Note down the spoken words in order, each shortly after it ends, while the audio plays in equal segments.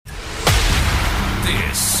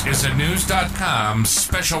This is a News.com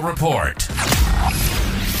special report.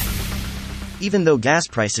 Even though gas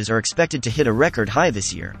prices are expected to hit a record high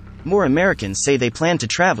this year, more Americans say they plan to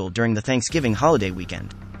travel during the Thanksgiving holiday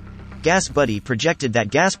weekend. GasBuddy projected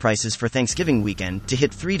that gas prices for Thanksgiving weekend to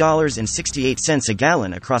hit $3.68 a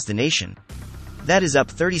gallon across the nation. That is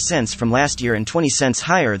up 30 cents from last year and 20 cents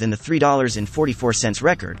higher than the $3.44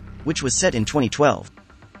 record, which was set in 2012.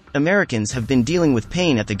 Americans have been dealing with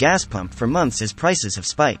pain at the gas pump for months as prices have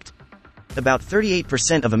spiked. About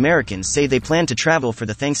 38% of Americans say they plan to travel for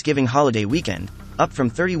the Thanksgiving holiday weekend, up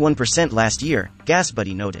from 31% last year,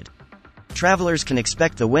 GasBuddy noted. Travelers can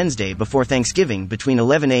expect the Wednesday before Thanksgiving between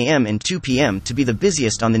 11 a.m. and 2 p.m. to be the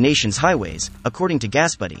busiest on the nation's highways, according to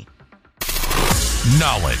GasBuddy.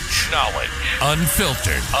 Knowledge.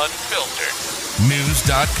 Unfiltered.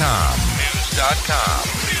 News.com.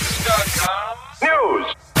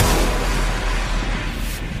 News.